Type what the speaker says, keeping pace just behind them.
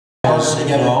us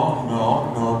together?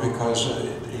 No, because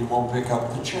he won't pick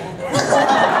up the check.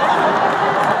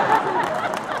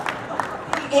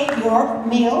 Ate your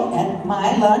meal and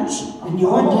my lunch and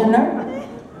your dinner.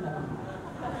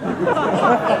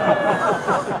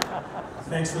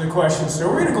 Thanks for the question, sir.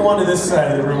 We're going to go on to this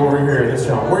side of the room over here, this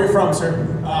gentleman. Where are you from, sir?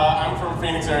 I'm from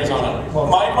Phoenix, Arizona.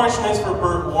 My question is for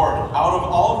Burt Ward. Out of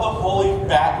all of the holy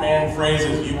Batman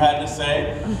phrases you had to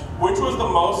say, which was the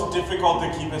most difficult to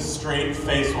keep a straight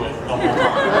face with the whole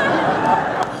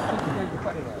time?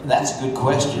 That's a good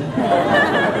question.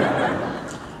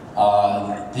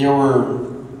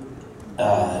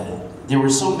 There were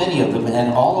so many of them,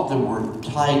 and all of them were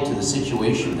tied to the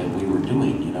situation that we were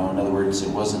doing, you know. In other words, it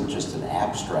wasn't just an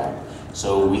abstract.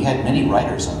 So we had many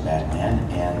writers on Batman,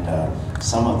 and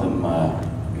some of them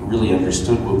really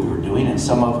understood what we were doing, and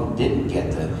some of them didn't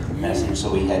get the message,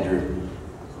 so we had to...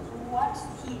 What's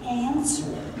the answer?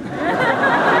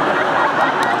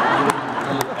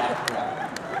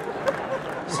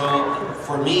 So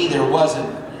for me, there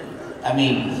wasn't, I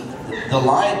mean, the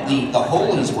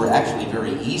holies were actually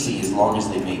very easy as long as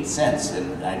they made sense,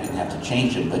 and I didn't have to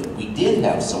change them, but we did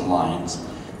have some lines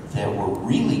that were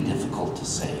really difficult to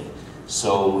say.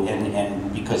 So,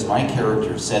 and because my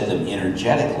character said them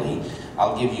energetically,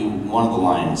 I'll give you one of the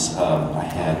lines I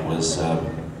had was,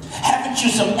 haven't you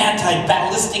some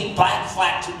anti-ballistic black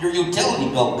flak to your utility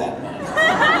belt, Batman?